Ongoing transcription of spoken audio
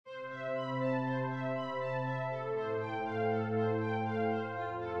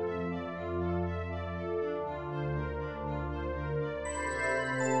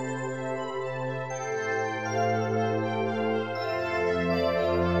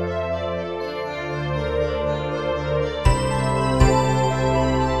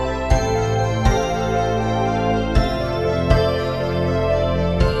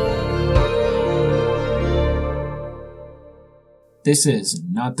This is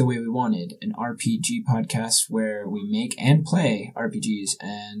Not the Way We Wanted, an RPG podcast where we make and play RPGs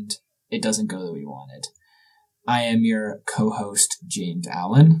and it doesn't go the way we wanted. I am your co-host, James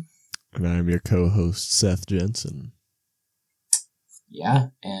Allen. And I'm your co-host, Seth Jensen. Yeah,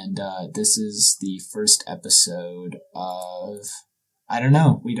 and this is the first episode of... I don't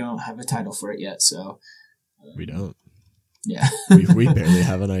know. We don't have a title for it yet, so... we don't. Yeah. we barely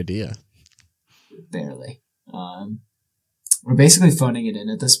have an idea. Barely. We're basically phoning it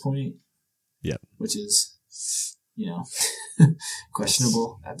in at this point. Yep. Which is,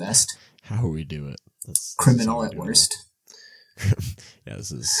 questionable at best. How we do it. That's criminal at worst. Yeah,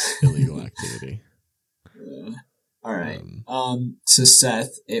 this is illegal activity. All right. So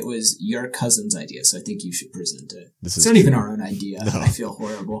Seth, it was your cousin's idea, so I think you should present it. It's not even our own idea. No. I feel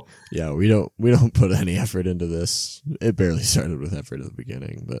horrible. Yeah, we don't put any effort into this. It barely started with effort at the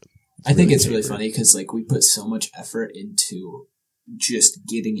beginning, but I think it's really funny because we put so much effort into just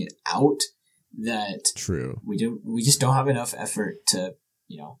getting it out that true. We just don't have enough effort to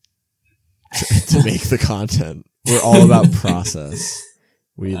to make the content. We're all about process.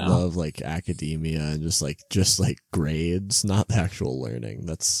 We love academia and just grades, not the actual learning.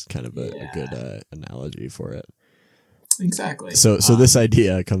 That's kind of a good analogy for it. Exactly. So this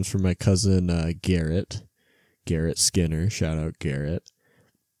idea comes from my cousin Garrett Skinner. Shout out Garrett.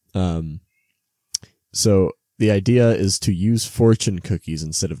 So the idea is to use fortune cookies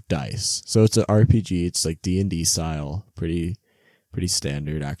instead of dice. So it's an RPG. It's like D&D style, pretty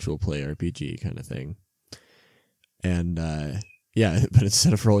standard actual play RPG kind of thing. And but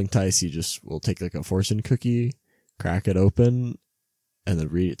instead of rolling dice, you just will take a fortune cookie, crack it open, and then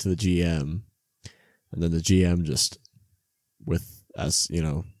read it to the GM, and then the GM just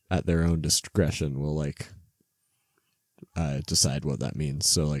at their own discretion will decide what that means.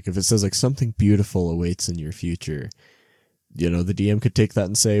 So if it says something beautiful awaits in your future, the DM could take that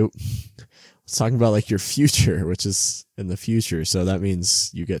and say, it's talking about your future, which is in the future. So that means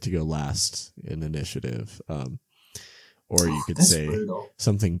you get to go last in initiative. Or you could say brutal.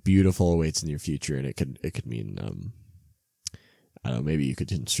 Something beautiful awaits in your future, and it could mean I don't know, maybe you could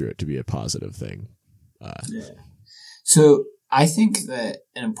construe it to be a positive thing. So I think that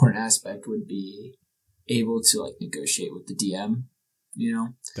an important aspect would be able to negotiate with the DM,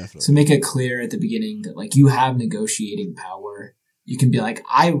 Definitely. So make it clear at the beginning that you have negotiating power. You can be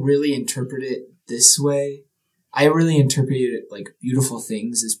I really interpret it this way. I really interpret it beautiful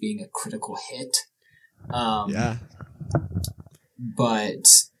things as being a critical hit. Yeah. But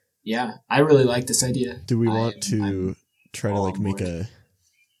yeah, I really like this idea. Do we want to try to make a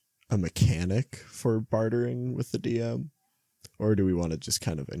mechanic for bartering with the DM, or do we want to just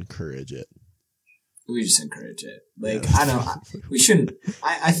kind of encourage it? We just encourage it. I don't know. We shouldn't.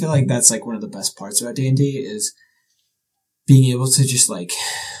 I feel like that's one of the best parts about D&D is being able to just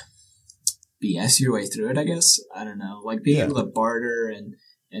BS your way through it. I guess I don't know. Being able to barter and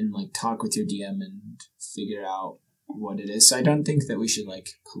talk with your DM and figure out what it is. So I don't think that we should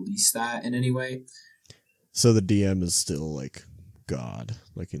police that in any way. So the DM is still God,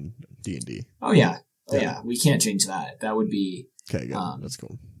 in D&D. Oh yeah. We can't change that. That would be okay. Good. That's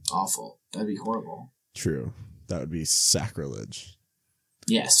cool. Awful. That'd be horrible. True. That would be sacrilege.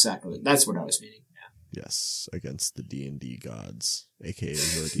 Yes, sacrilege. That's what I was meaning. Yeah. Yes, against the D&D gods, aka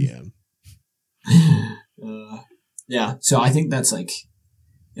your DM. Yeah. So I think that's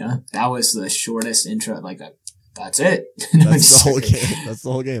that was the shortest intro. That's it. That's the whole game. That's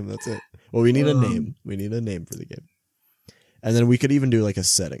the whole game. That's it. Well, we need a name. We need a name for the game. And then we could even do a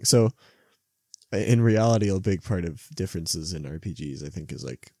setting. So in reality, a big part of differences in RPGs, I think, is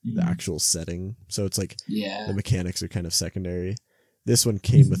the actual setting. So it's the mechanics are kind of secondary. This one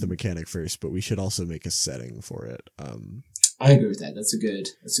came with a mechanic first, but we should also make a setting for it. I agree with that. That's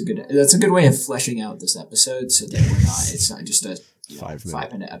a good way of fleshing out this episode, so that it's not just a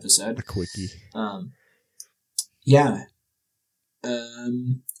 5-minute episode. A quickie. Yeah.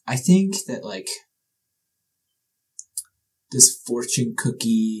 I think that this fortune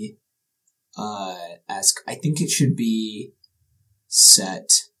cookie I think it should be set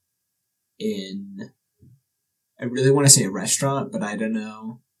in, I really want to say a restaurant, but I don't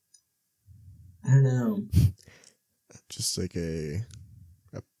know. Just a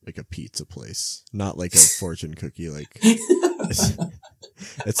pizza place, not a fortune cookie.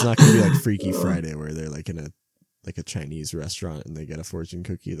 It's not gonna be Freaky Friday where they're in a Chinese restaurant and they get a fortune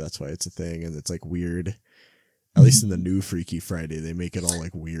cookie. That's why it's a thing, and it's weird. At least in the new Freaky Friday, they make it all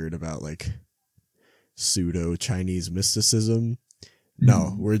weird about pseudo Chinese mysticism.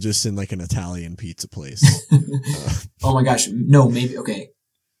 No, we're just in an Italian pizza place. Oh my gosh, no, maybe okay.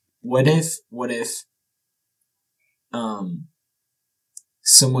 What if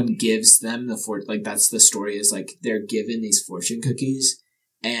someone gives them like that's the story is like they're given these fortune cookies,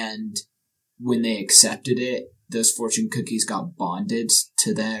 and when they accepted it, those fortune cookies got bonded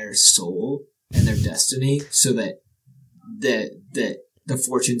to their soul and their destiny, so that the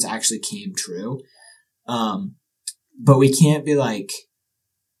fortunes actually came true. But we can't be like,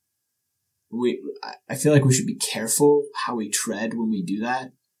 I feel like we should be careful how we tread when we do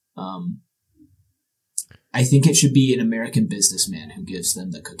that. I think it should be an American businessman who gives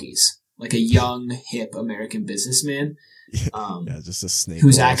them the cookies, like a young, hip American businessman. Yeah, just a snake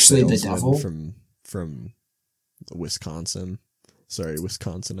who's actually the devil from Wisconsin. Sorry,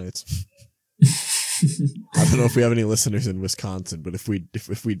 Wisconsinites. I don't know if we have any listeners in Wisconsin, but if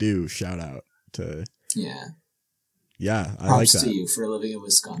we do, shout out to I props like that. to you for living in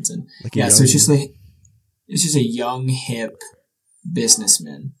Wisconsin. Like so it's just a young, hip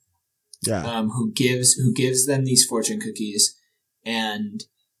businessman. Yeah. Who gives them these fortune cookies, and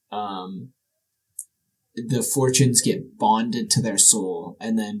the fortunes get bonded to their soul,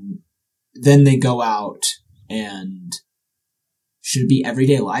 and then they go out and should it be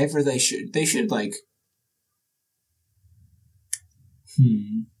everyday life, or they should like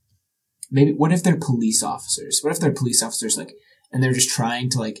maybe what if they're police officers? What if they're police officers like and they're just trying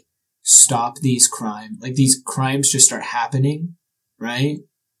to like stop these crimes, like these crimes just start happening, right?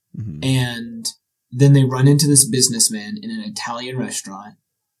 Mm-hmm. And then they run into this businessman in an Italian restaurant,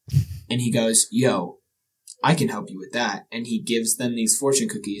 and he goes, "Yo, I can help you with that." And he gives them these fortune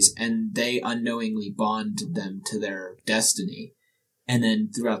cookies, and they unknowingly bond them to their destiny. And then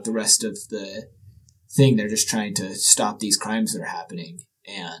throughout the rest of the thing, they're just trying to stop these crimes that are happening.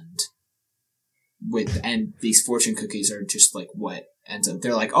 And these fortune cookies are just like what ends up.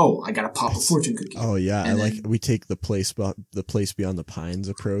 They're like, "Oh, I gotta pop a fortune cookie." Oh yeah, we take the place beyond the pines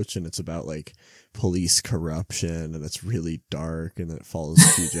approach, and it's about like police corruption, and it's really dark, and then it follows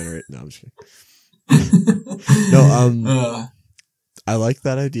degenerate. No, I'm just kidding. No, I like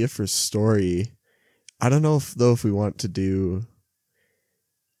that idea for story. I don't know if we want to do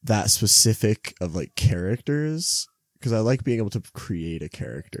that specific of like characters, because I like being able to create a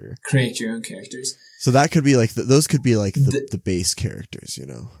character. Create your own characters. So that could be like those could be like the base characters,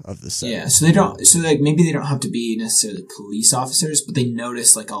 of the set. Yeah, so maybe they don't have to be necessarily police officers, but they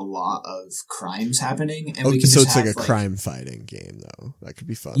notice like a lot of crimes happening, and it's like a crime fighting game though. That could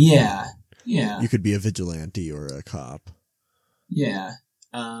be fun. Yeah. Yeah. You could be a vigilante or a cop. Yeah.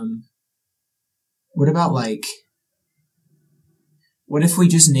 What about what if we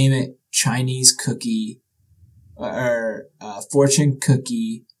just name it Chinese cookie or fortune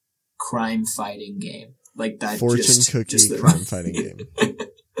cookie crime fighting game? Like that fortune cookie crime fighting game.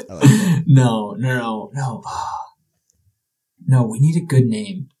 I like that. No. No, we need a good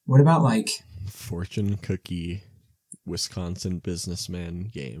name. What about fortune cookie Wisconsin businessman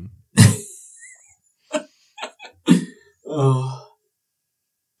game? Oh.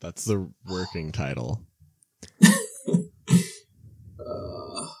 That's the working title.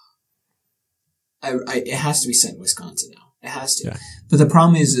 It has to be set in Wisconsin now. It has to. Yeah. But the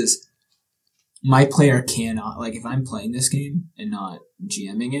problem is my player cannot, if I'm playing this game and not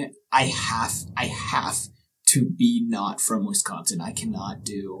GMing it, I have to be not from Wisconsin. I cannot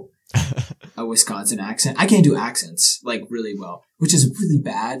do a Wisconsin accent. I can't do accents really well, which is really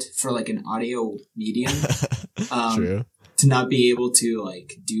bad for an audio medium. True. To not be able to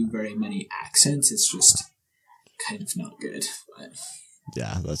do very many accents, it's just kind of not good. But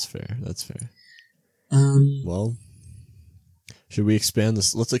yeah, that's fair. Well, should we expand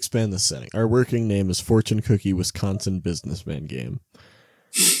this? Let's expand this setting. Our working name is Fortune Cookie Wisconsin Businessman Game.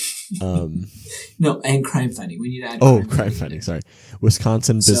 No, and crime fighting. We need to add crime fighting. Sorry.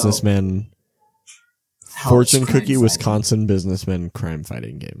 Wisconsin Businessman Fortune Cookie fighting? Wisconsin Businessman Crime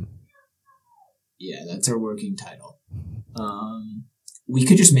Fighting Game. Yeah, that's our working title. We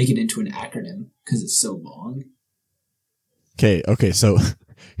could just make it into an acronym because it's so long. Okay, so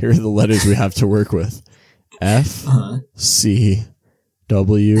here are the letters we have to work with. F, C,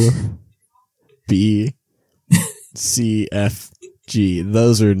 W, B, C, F, G.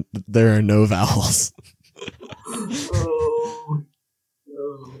 There are no vowels.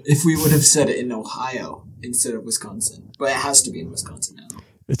 If we would have said it in Ohio instead of Wisconsin. But it has to be in Wisconsin now.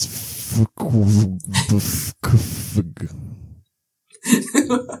 It's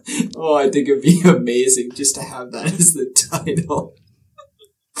Oh, I think it'd be amazing just to have that as the title.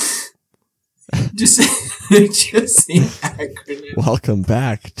 just the acronym. Welcome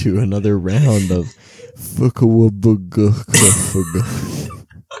back to another round of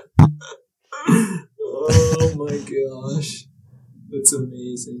Oh my gosh. That's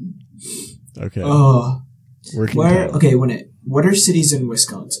amazing. Okay. Oh. Working title. Okay, what are cities in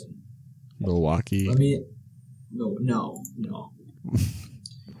Wisconsin? Milwaukee. No.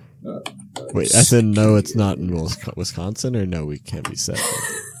 Wait, I said no, it's not in Wisconsin, or no, we can't be set.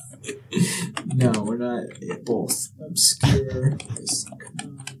 No, we're not. Both. Obscure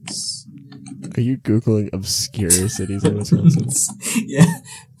Wisconsin. Are you Googling obscure cities in Wisconsin? Yeah.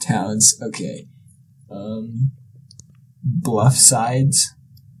 Towns. Okay. Bluff Sides.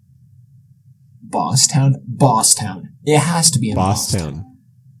 Bosstown. It has to be in Bosstown.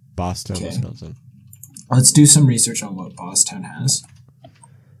 Bosstown, okay. Wisconsin. Let's do some research on what Bosstown has.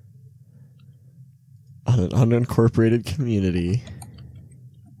 On an unincorporated community.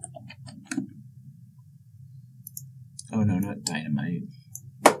 Oh no, not dynamite.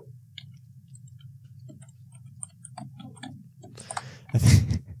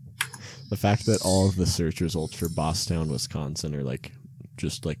 The fact that all of the search results for Bosstown, Wisconsin are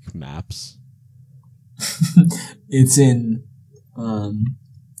just maps. It's in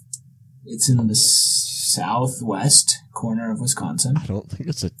the southwest corner of Wisconsin. I don't think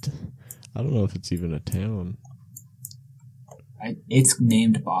it's I don't know if it's even a town. It's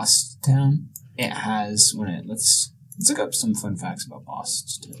named Bosstown. It has let's look up some fun facts about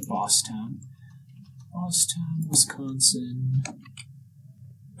Bosstown. Bosstown, Wisconsin.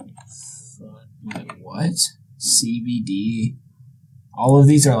 Wait, what? CBD. All of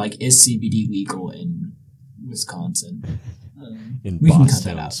these are is CBD legal in Wisconsin? We can cut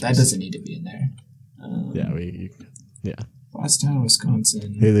that out. That doesn't need to be in there. Yeah. Bosstown,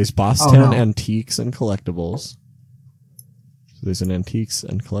 Wisconsin. Hey, there's Bosstown Antiques and Collectibles. So there's an antiques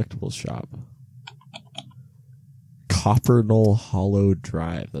and collectibles shop. Copper Knoll Hollow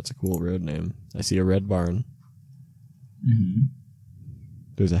Drive. That's a cool road name. I see a red barn. Mm-hmm.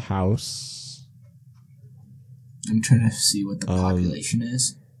 There's a house. I'm trying to see what the population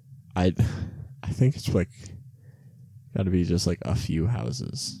is. I think it's got to be just a few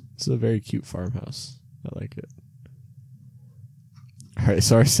houses. It's a very cute farmhouse. I like it. All right,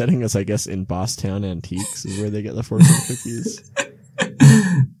 so our setting is, I guess, in Bosstown Antiques is where they get the fortune cookies.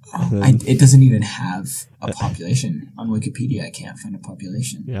 It doesn't even have a population. On Wikipedia, I can't find a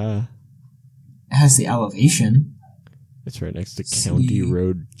population. Yeah. It has the elevation. It's right next to County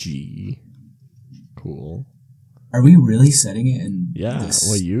Road G. Cool. Are we really setting it in this?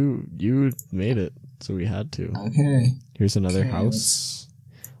 Well, you made it, so we had to. Okay. Here's another house.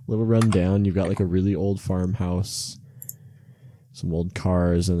 Little rundown. You've got a really old farmhouse, some old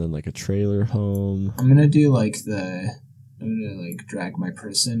cars, and then a trailer home. I'm gonna do I'm gonna drag my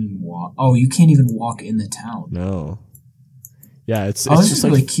person and walk. Oh, you can't even walk in the town. No. Yeah, it's just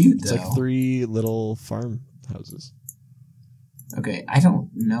really cute though. It's 3 little farmhouses. Okay, I don't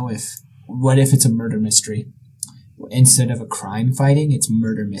know what if it's a murder mystery? Instead of a crime fighting, it's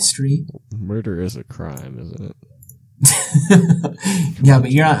murder mystery. Murder is a crime, isn't it? Yeah,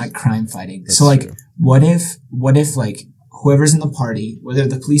 but you're not crime fighting. That's so true. what if whoever's in the party, whether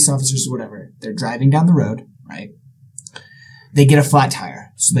the police officers or whatever, they're driving down the road, right? They get a flat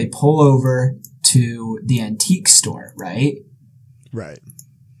tire. So they pull over to the antique store, right? Right.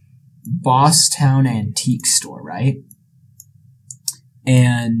 Bosstown Antique Store, right?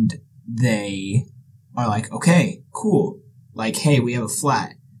 And they are like, okay, cool. Hey, we have a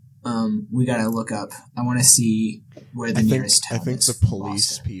flat. We gotta look up. I want to see where the nearest town is. I think the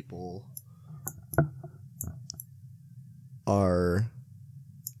police people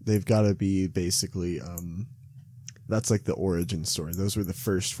they've got to be basically, that's the origin story. Those were the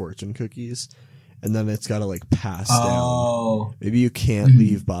first fortune cookies. And then it's got to pass down. Maybe you can't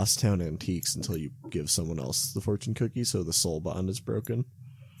leave Bosstown Antiques until you give someone else the fortune cookie, so the soul bond is broken.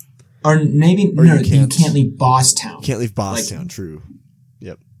 Or maybe you can't leave Bosstown. You can't leave Bosstown. True.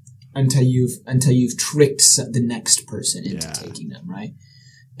 Yep. Until you've tricked the next person into taking them, right?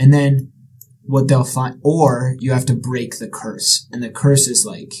 And then what they'll find, or you have to break the curse, and the curse is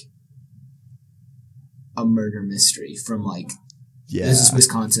a murder mystery from this is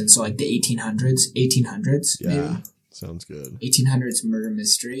Wisconsin, so the 1800s, maybe. Sounds good. 1800s murder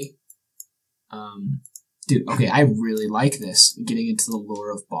mystery. Dude, okay, I really like this. Getting into the lore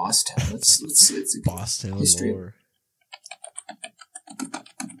of Bosstown. Let's Bosstown history. Lore.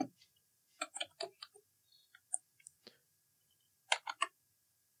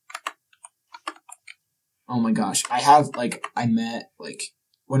 Oh my gosh, I met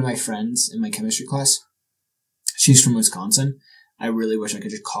one of my friends in my chemistry class. She's from Wisconsin. I really wish I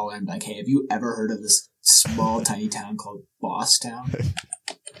could just call her and be like, hey, have you ever heard of this small, tiny town called Bosstown?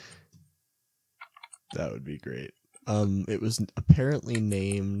 That would be great. It was apparently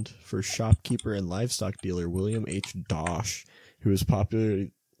named for shopkeeper and livestock dealer William H. Dosh, who was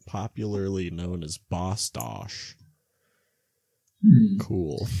popularly popularly known as Bosstown.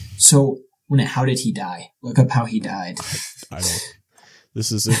 Cool. So, how did he die? Look up how he died. I don't.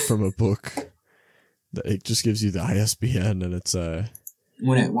 This is it from a book. It just gives you the ISBN, and it's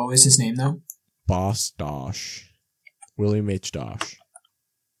What was his name though? Bosstown. William H. Dosh.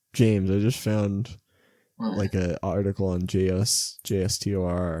 James, I just found like an article on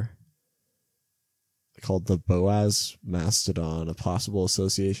JSTOR called "The Boaz Mastodon: A Possible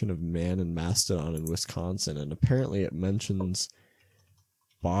Association of Man and Mastodon in Wisconsin," and apparently it mentions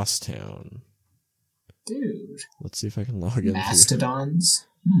Bosstown. Dude. Let's see if I can log in. Mastodons?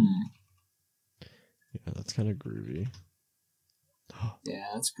 Yeah, that's kind of groovy. Yeah,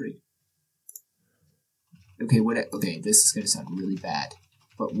 that's pretty... Okay, this is going to sound really bad,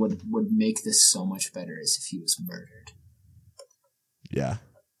 but what would make this so much better is if he was murdered. Yeah.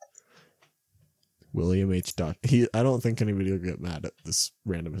 William H. Dosh. I don't think anybody will get mad at this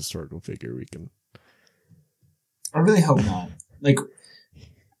random historical figure. I really hope not. Like,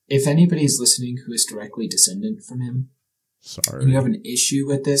 if anybody's listening who is directly descendant from him, sorry, and you have an issue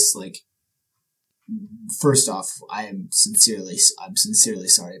with this, like, first off, I'm sincerely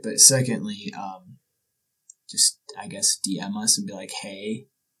sorry. But secondly, just I guess DM us and be like, hey,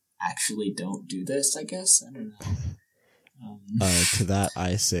 actually don't do this. I guess I don't know. To that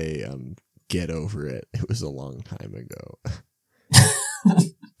I say, get over it. It was a long time ago.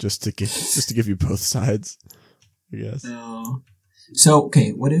 just to give you both sides, I guess. No. So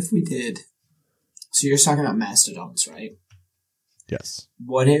okay, what if we did? So you're talking about mastodons, right? Yes.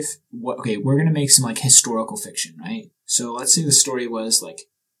 Okay, we're going to make some like historical fiction, right? So let's say the story was like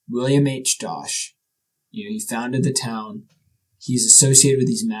William H. Dosh, he founded the town. He's associated with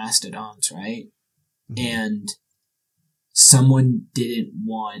these mastodons, right? Mm-hmm. And someone didn't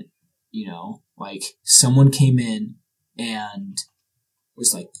want, like someone came in and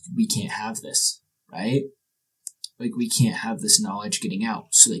was like, we can't have this, right? Like we can't have this knowledge getting out.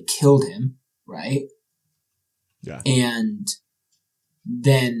 So they killed him, right? Yeah. And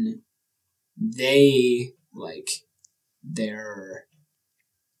then they, like, their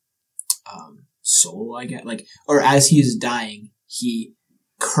soul, I guess, like, or as he is dying, he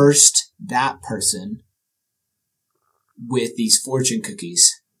cursed that person with these fortune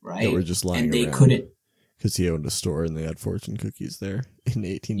cookies, right? That were just lying and they around. Couldn't, because he owned a store and they had fortune cookies there in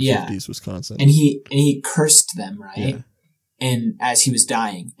 1850s Wisconsin. And he cursed them, right? Yeah. And as he was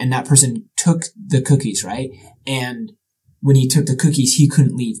dying, and that person took the cookies, right? And when he took the cookies, he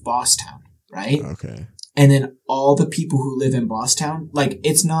couldn't leave Bosstown, right? Okay. And then all the people who live in Bosstown, like,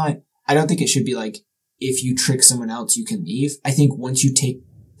 it's not, I don't think it should be like, if you trick someone else, you can leave. I think once you take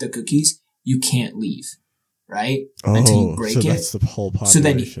the cookies, you can't leave, right? Until you break it. So that's the whole population.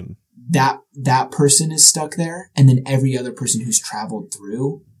 So then that person is stuck there, and then every other person who's traveled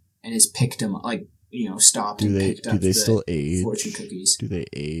through and has picked them, like, stopped and picked up the still age? fortune cookies. Do they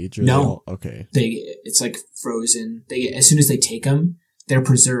age? Or no. Okay. It's like frozen. As soon as they take them, they're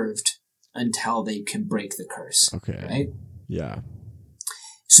preserved until they can break the curse. Okay. Right? Yeah.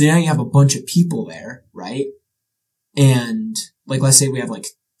 So now you have a bunch of people there, right? And, like, let's say we have like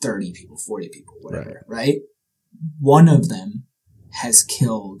 30 people, 40 people, whatever, right? One of them has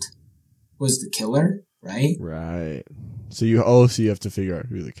was the killer, right? Right. So you have to figure out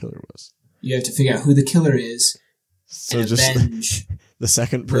who the killer was. You have to figure out who the killer is. So and just avenge the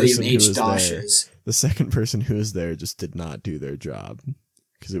second person who was Dosh's. there. The second person who was there just did not do their job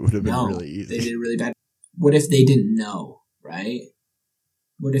because it would have been really easy. They did really bad. What if they didn't know, right?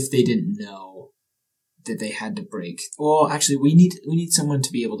 What if they didn't know that they had to break? Well, actually, we need someone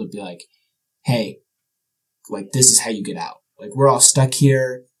to be able to be like, hey, like, this is how you get out. Like, we're all stuck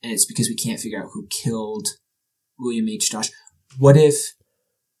here, and it's because we can't figure out who killed William H. Dosh. What if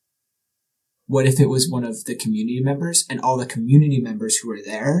it was one of the community members, and all the community members who were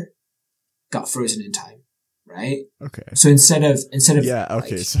there got frozen in time, right? Okay. So instead of yeah,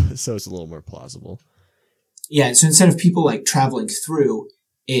 okay, like, so it's a little more plausible. Yeah, so instead of people like traveling through,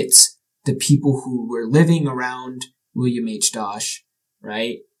 it's the people who were living around William H. Dosh,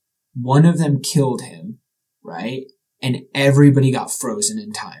 right? One of them killed him, right? And everybody got frozen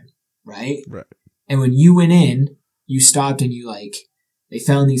in time, right? Right. And when you went in, you stopped and they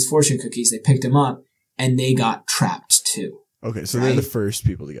found these fortune cookies, they picked them up, and they got trapped too. Okay, so they're the first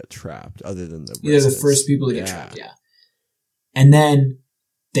people to get trapped, other than the residents. They're the first people to get trapped, yeah. And then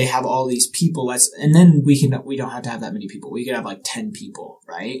they have all these people, and then we don't have to have that many people. We could have like 10 people,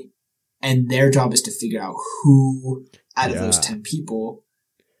 right? And their job is to figure out who out of those 10 people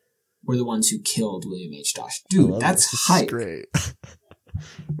were the ones who killed William H. Dosh. Dude, that's hype. Great.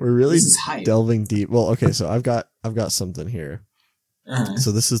 We're really delving deep. Well, okay, so I've got something here.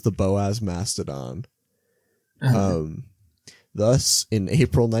 So this is the Boaz mastodon. Uh-huh. Thus, in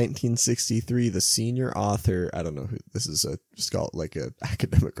April 1963, the senior author, I don't know who, this is just called like an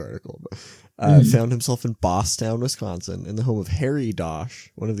academic article, but, found himself in Bosstown, Wisconsin, in the home of Harry Dosh,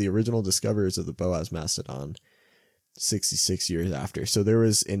 one of the original discoverers of the Boaz mastodon, 66 years after. So there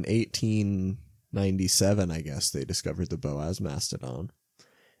was, in 1897, I guess, they discovered the Boaz mastodon.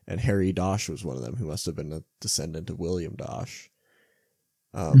 And Harry Dosh was one of them, who must have been a descendant of William Dosh.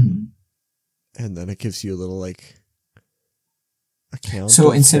 And then it gives you a little, like, account.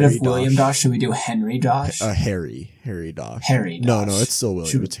 So instead Harry of William Dosh, should we do Henry Dosh? Harry Dosh. Harry Dosh. No, it's still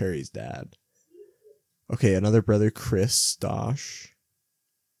William. It's Harry's dad. Okay, another brother, Chris Dosh.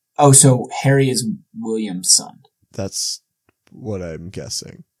 Oh, so Harry is William's son. That's what I'm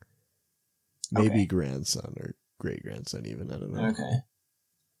guessing. Maybe Okay. grandson or great-grandson even, I don't know. Okay.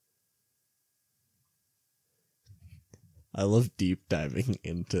 I love deep diving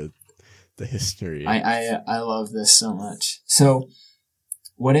into the history. I love this so much. So,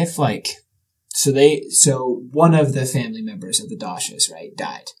 what if, like, so one of the family members of the Doshes, right,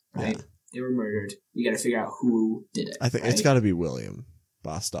 died, right? Yeah. They were murdered. We got to figure out who did it. I think it's got to be William.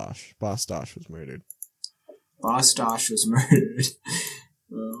 Boss Dosh. Boss Dosh was murdered. Boss Dosh was murdered.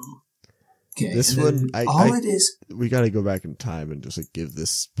 Oh. Okay. This one, it is. We got to go back in time and just like give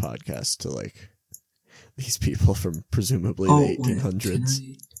this podcast to like these people from presumably the 1800s.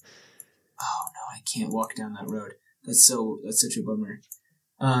 Oh no, I can't walk down that road. That's such a bummer.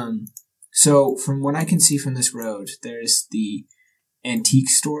 So from what I can see from this road, there's the antique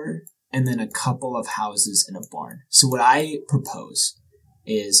store and then a couple of houses and a barn. So what I propose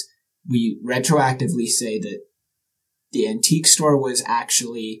is we retroactively say that the antique store was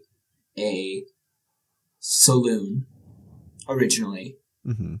actually a saloon originally,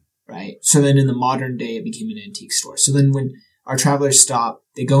 right? So then in the modern day, it became an antique store. So then when our travelers stop,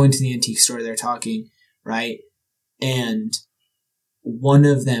 they go into the antique store, they're talking, right? And one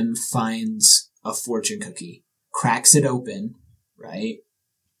of them finds a fortune cookie, cracks it open, right?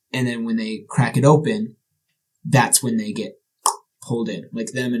 And then when they crack it open, that's when they get pulled in.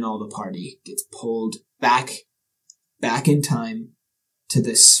 Like them and all the party gets pulled back in time to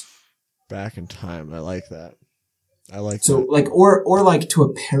this. Back in time. I like that. So like, or like to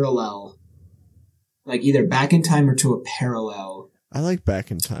a parallel, like either back in time or to a parallel. I like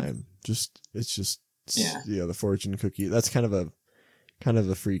back in time. The fortune cookie. That's kind of a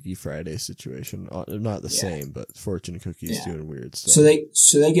Freaky Friday situation. Not the same, but fortune cookies doing weird stuff.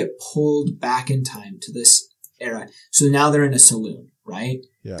 So they get pulled back in time to this era. So now they're in a saloon, right?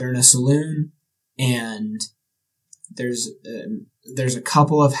 Yeah. They're in a saloon, and there's a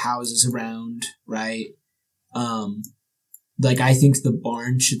couple of houses around, right? Like I think the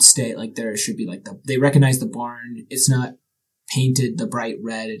barn should stay, like there should be like they recognize the barn. It's not painted the bright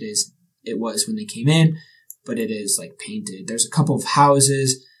red it was when they came in, but it is like painted. There's a couple of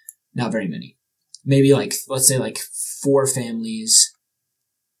houses, not very many. Maybe like, let's say like 4 families,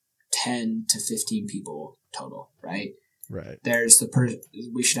 10 to 15 people total, right? Right. There's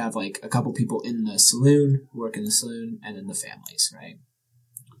we should have like a couple people in the saloon, who work in the saloon, and then the families, right?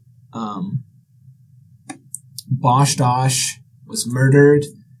 Bosch Dosh was murdered,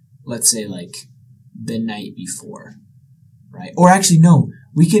 let's say like the night before, right? Or actually, no,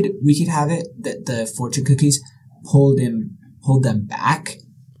 we could have it that the fortune cookies pulled them back,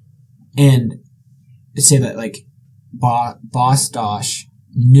 and say that like Boss Dosh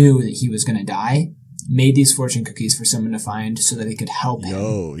knew that he was going to die, made these fortune cookies for someone to find so that they could help him.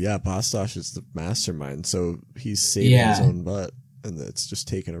 Oh, yeah, Boss Dosh is the mastermind, so he's saving his own butt, and it's just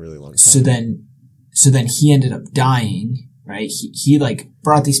taken a really long time. So then he ended up dying, right? He like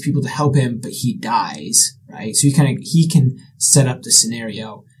brought these people to help him, but he dies, right? So he can set up the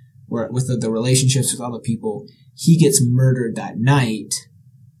scenario where with the relationships with all the people, he gets murdered that night,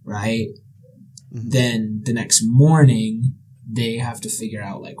 right? Mm-hmm. Then the next morning, they have to figure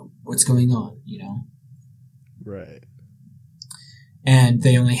out like what's going on, you know? Right. And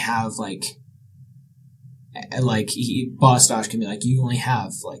they only have Boss Dosh can be like, you only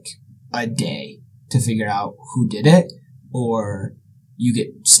have like a day to figure out who did it, or you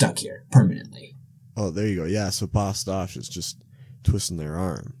get stuck here permanently. Oh, there you go. Yeah, so Boss Dosh is just twisting their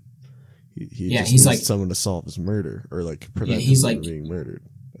arm. He's needs like someone to solve his murder or like prevent him from being murdered,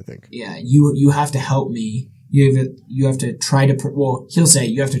 I think. Yeah, you have to help me. You have to try to he'll say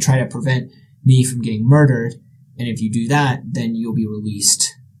you have to try to prevent me from getting murdered, and if you do that, then you'll be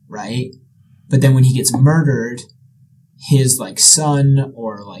released, right? But then when he gets murdered, his like son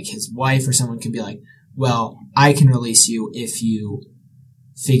or like his wife or someone can be like, well, I can release you if you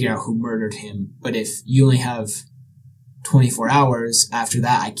figure out who murdered him, but if you only have 24 hours. After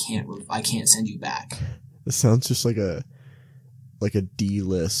that, I can't send you back. This sounds just like a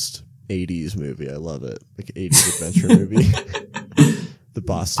D-list 80s movie. I love it. Like 80s adventure movie. The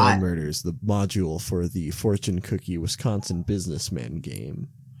Bosstown Murders, the module for the Fortune Cookie Wisconsin businessman game.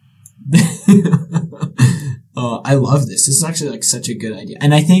 Oh, I love this. This is actually like such a good idea.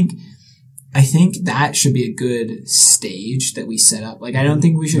 And I think that should be a good stage that we set up. Like, I don't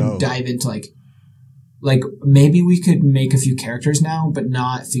think we should dive into like maybe we could make a few characters now, but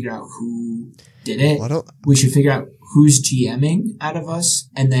not figure out who did it. We should figure out who's GMing out of us,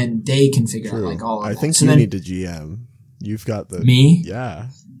 and then they can figure out like all of that. I think you need to GM. You've got the... Me? Yeah.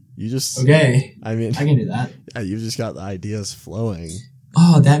 You just... Okay. I mean... I can do that. Yeah, you've just got the ideas flowing.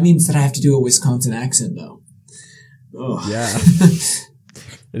 Oh, that means that I have to do a Wisconsin accent, though. Oh. Yeah.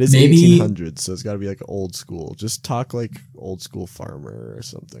 It is 1800s, so it's got to be like old school. Just talk like old school farmer or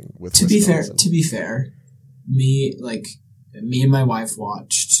something. With to be fair, me and my wife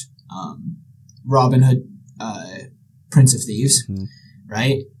watched Robin Hood, Prince of Thieves,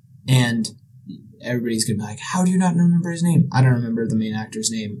 right? And everybody's gonna be like, "How do you not remember his name?" I don't remember the main actor's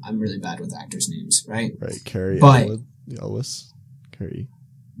name. I'm really bad with actors' names, right? Right, Carrie Ellis. Carrie.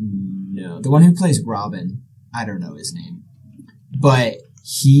 No, the one who plays Robin. I don't know his name, but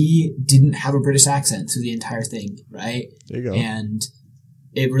he didn't have a British accent through the entire thing, right? There you go. And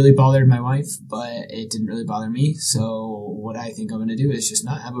it really bothered my wife, but it didn't really bother me. So what I think I'm going to do is just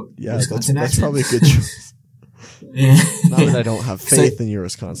not have a Wisconsin accent. That's probably a good choice. Not that I don't have faith in your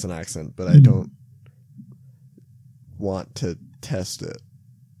Wisconsin accent, but I don't want to test it.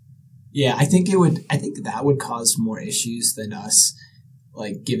 Yeah, I think that would cause more issues than us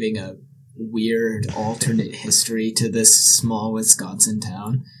like giving a weird alternate history to this small Wisconsin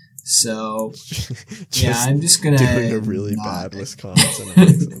town. So yeah, I'm just gonna doing a really bad Wisconsin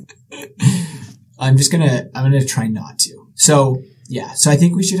accent. I'm gonna try not to. So yeah, so I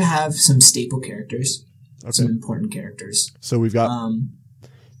think we should have some staple characters, some important characters. So we've got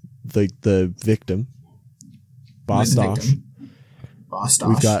the victim, Bosstown. Bosstown.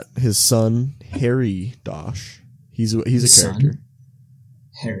 We've got his son Harry Dosh. He's a character. Son,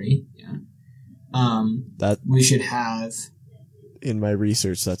 Harry, yeah. That we should have. In my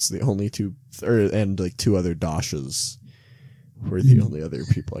research, that's the only two, and like two other Doshes were the only other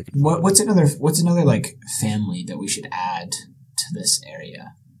people I could find. What's another like family that we should add to this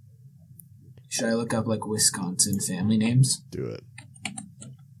area? Should I look up like Wisconsin family names? Do it.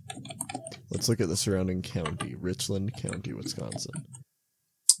 Let's look at the surrounding county, Richland County, Wisconsin.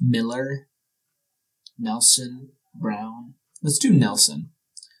 Miller, Nelson, Brown. Let's do Nelson.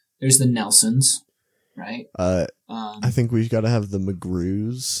 There's the Nelsons, right? I think we've got to have the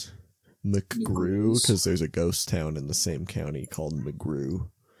McGrews. McGrew, because there's a ghost town in the same county called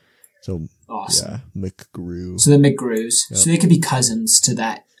McGrew. So, awesome. Yeah, McGrew. So the McGrews. Yep. So they could be cousins to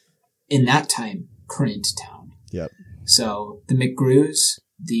that, in that time, current town. Yep. So the McGrews,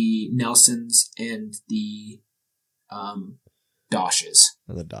 the Nelsons, and the Doshes.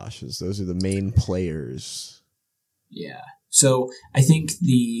 And the Doshes. Those are the main players. Yeah. So I think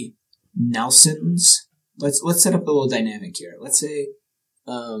the Nelsons. Let's set up a little dynamic here. Let's say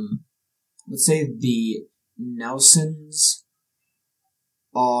the Nelsons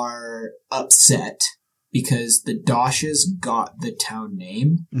are upset because the Doshes got the town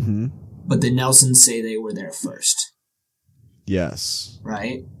name, but the Nelsons say they were there first. Yes.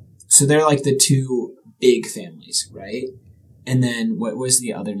 Right? So they're like the two big families, right? And then what was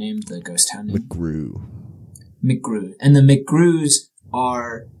the other name, the ghost town name? McGrew. And the McGrews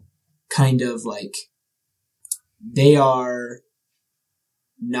are kind of like, they are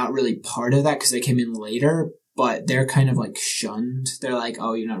not really part of that because they came in later, but they're kind of like shunned. They're like,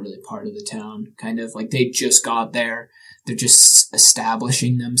 oh, you're not really part of the town. Kind of like they just got there. They're just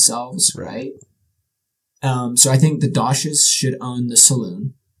establishing themselves, right? So I think the Doshes should own the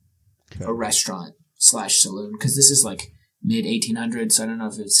saloon, a restaurant / saloon, because this is like mid 1800s, so I don't know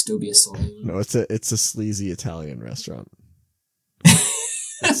if it'd still be a saloon. No, it's a sleazy Italian restaurant.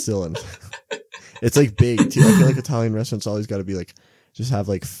 It's still in. It's like big too. I feel like Italian restaurants always got to be like, just have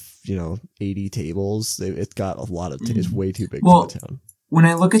like 80 tables. It's got a lot of. It's way too big for the town. When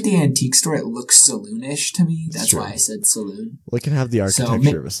I look at the antique store, it looks saloonish to me. That's why I said saloon. Well, it can have the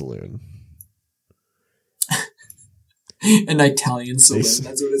architecture of a saloon. An Italian saloon.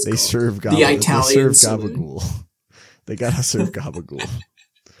 That's what it's called. They serve gabagool. They gotta serve gabagool.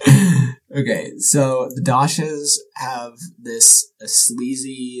 Okay, so the Doshes have this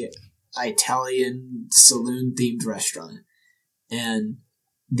sleazy Italian saloon-themed restaurant, and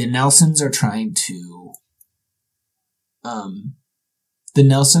the Nelsons are trying to. The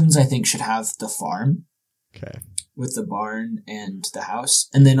Nelsons, I think, should have the farm. Okay. with the barn and the house.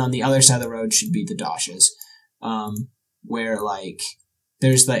 And then on the other side of the road should be the Doshes, where like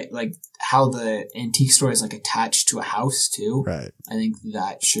there's like how the antique store is like attached to a house too. Right. I think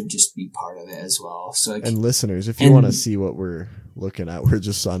that should just be part of it as well. So like, and listeners, if you want to see what we're looking at, we're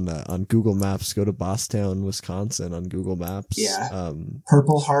just on Google Maps. Go to Bosstown, Wisconsin on Google Maps. Yeah.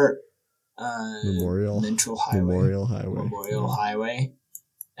 Purple Heart Memorial Highway.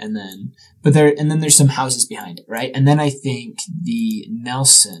 And then there's some houses behind it, right? And then I think the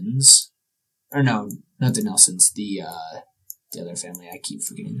Nelsons, or no, not the Nelsons, the other family, I keep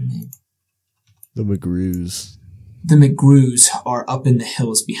forgetting their name. The McGrews. The McGrews are up in the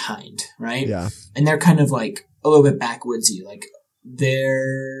hills behind, right? Yeah. And they're kind of like a little bit backwoodsy. Like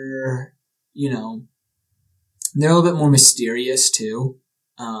they're, they're a little bit more mysterious too.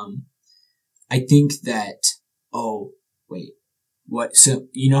 I think that, what? So,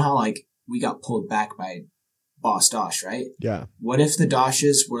 you know how like we got pulled back by Boss Dosh, right? Yeah. What if the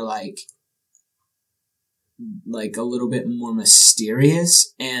Doshes were like a little bit more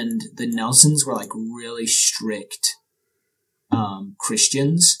mysterious, and the Nelsons were like really strict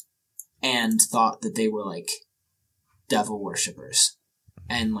Christians and thought that they were like devil worshippers,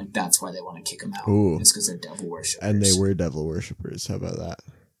 and like that's why they want to kick them out. Ooh. It's because they're devil worshippers. And they were devil worshippers. How about that?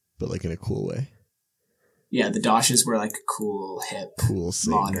 But like in a cool way. Yeah, the Doshes were like cool, hip, cool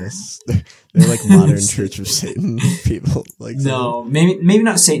Satanists. They're like modern Church of Satan people. Like no, maybe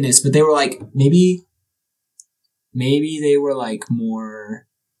not Satanists, but they were like maybe they were like more.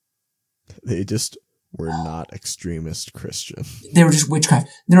 They just were not extremist Christian. They were just witchcraft.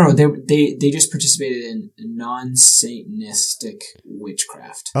 No, they just participated in non-Satanistic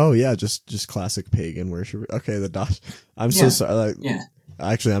witchcraft. Oh yeah, just classic pagan worship. Okay, the Dosh. I'm so sorry. Like, yeah.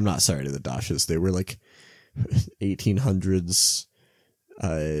 Actually, I'm not sorry to the Doshes. They were like 1800s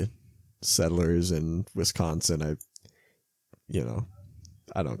settlers in Wisconsin.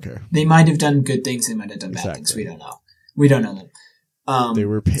 I don't care. They might have done good things. They might have done bad things. We don't know. We don't know them. They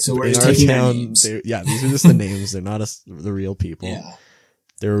were so we're just taking their names. These are just the names. They're not the real people. Yeah.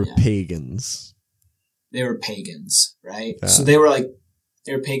 They were pagans. They were pagans, right? Yeah. So they were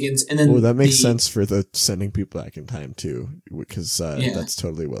pagans, and then that makes sense for the sending people back in time too, because that's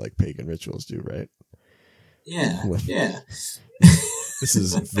totally what like pagan rituals do, right? Yeah, yeah. This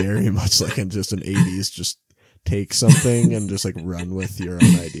is very much like just an 80s, just take something and just like run with your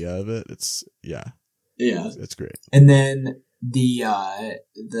own idea of it. It's it's great. And then the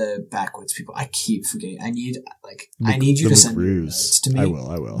backwoods people, I keep forgetting. I need you to send notes to me. I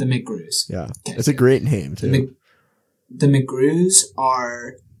will. The McGrews. Yeah, okay, it's a great name too. The McGrews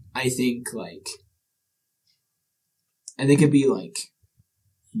are, I think it'd be like,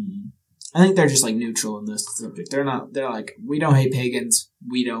 I think they're just like neutral in this subject. They're like, we don't hate pagans.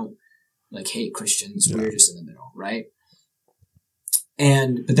 We don't like hate Christians. Yeah. We're just in the middle, right?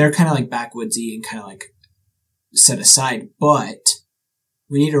 But they're kind of like backwoodsy and kind of like set aside, but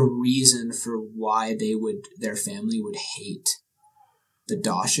we need a reason for why their family would hate the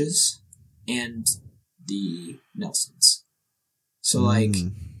Doshes and the Nelsons. So like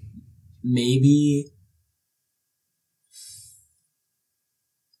maybe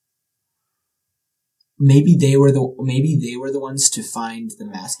they were the ones to find the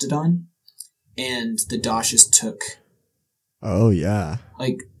mastodon, and the Doshes took. Oh yeah.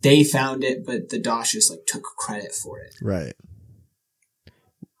 Like they found it, but the Doshes like took credit for it. Right.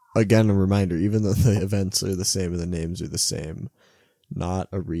 Again, a reminder: even though the events are the same and the names are the same, not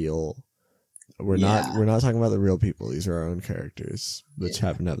a real. We're not talking about the real people. These are our own characters, which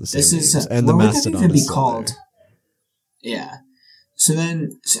happen to have the same names. And the mastodon is still called. There. Yeah. So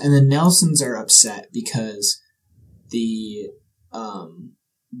then, and the Nelsons are upset because they're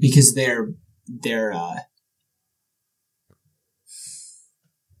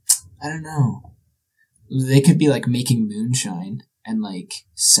I don't know. They could be like making moonshine and like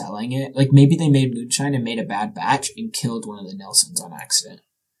selling it. Like maybe they made moonshine and made a bad batch and killed one of the Nelsons on accident.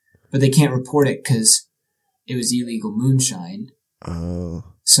 But they can't report it because it was illegal moonshine. Oh.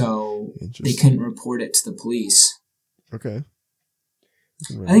 So they couldn't report it to the police. Okay.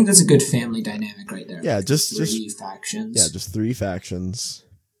 Right. I think that's a good family dynamic right there. Yeah, like just three factions. Yeah, just three factions.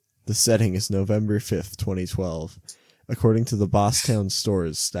 The setting is November 5th, 2012. According to the Bosstown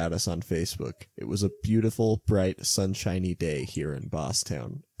store's status on Facebook, it was a beautiful, bright, sunshiny day here in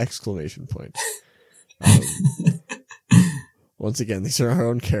Bosstown! ! Once again, these are our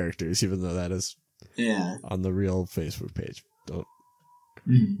own characters, even though that is on the real Facebook page. Don't.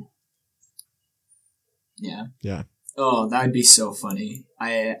 Mm. Yeah. Yeah. Oh, that would be so funny.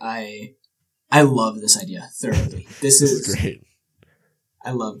 I love this idea thoroughly. This is great.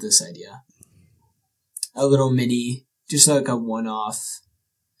 I love this idea. a little mini, just like a one-off.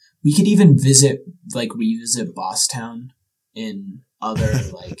 We could even revisit Bosstown in other,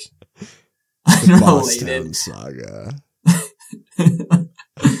 like, Bosstown saga.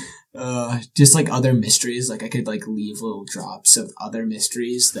 Just like other mysteries. Like I could like leave little drops of other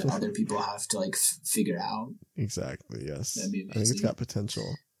mysteries that other people have to like figure out. Exactly. Yes. That'd be amazing. I think it's got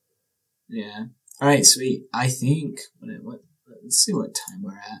potential. Yeah. All right. Sweet. I think. Let's see what time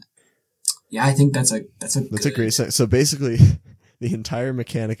we're at. Yeah, I think that's a great. So basically, the entire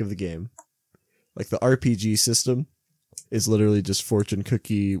mechanic of the game, like the RPG system, is literally just fortune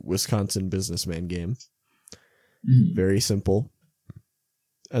cookie Wisconsin businessman game. Mm-hmm. Very simple.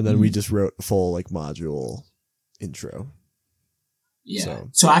 And then we just wrote a full like module intro. Yeah.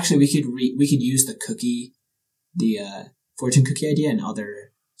 So actually, we could use the fortune cookie idea in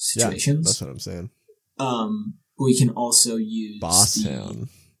other situations. Yeah, that's what I'm saying. We can also use Bosstown,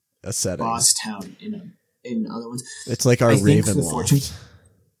 a setting. Bosstown in other ones. It's like our Ravenloft.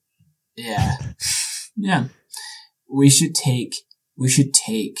 Yeah. Yeah. We should take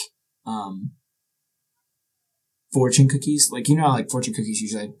fortune cookies. Like, you know how like fortune cookies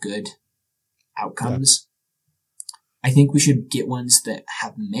usually have good outcomes? Yeah. I think we should get ones that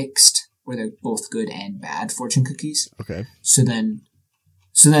have mixed, where they're both good and bad fortune cookies. Okay. So then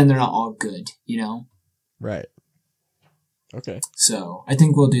they're not all good, you know? Right. Okay. So I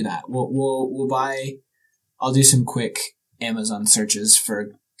think we'll do that. We'll buy. I'll do some quick Amazon searches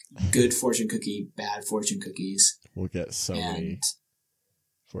for good fortune cookie, bad fortune cookies. We'll get so many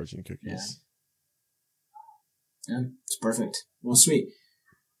fortune cookies. Yeah, it's perfect. Well, sweet.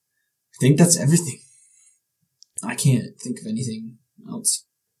 I think that's everything. I can't think of anything else.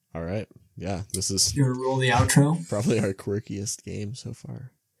 All right. Yeah, this is... You want to roll the outro? Probably our quirkiest game so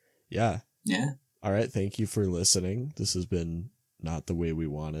far. Yeah. Yeah. All right. Thank you for listening. This has been Not the Way We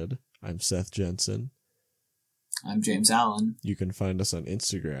Wanted. I'm Seth Jensen. I'm James Allen. You can find us on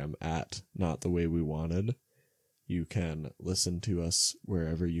Instagram at Not the Way We Wanted. You can listen to us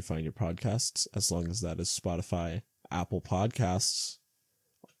wherever you find your podcasts, as long as that is Spotify, Apple Podcasts,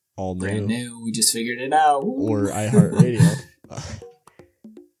 all new. Brand new. We just figured it out. Or iHeartRadio.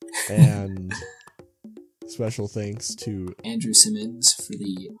 And special thanks to Andrew Simmons for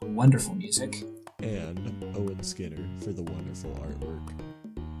the wonderful music. And Owen Skinner for the wonderful artwork.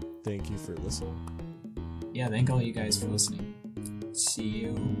 Thank you for listening. Yeah, thank all you guys for listening. See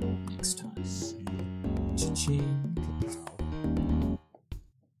you next time. See you. Cha-ching.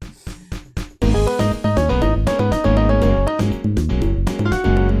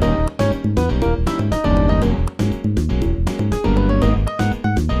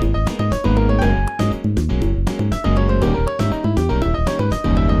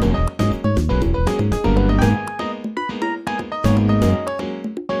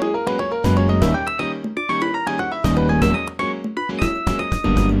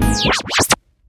 What?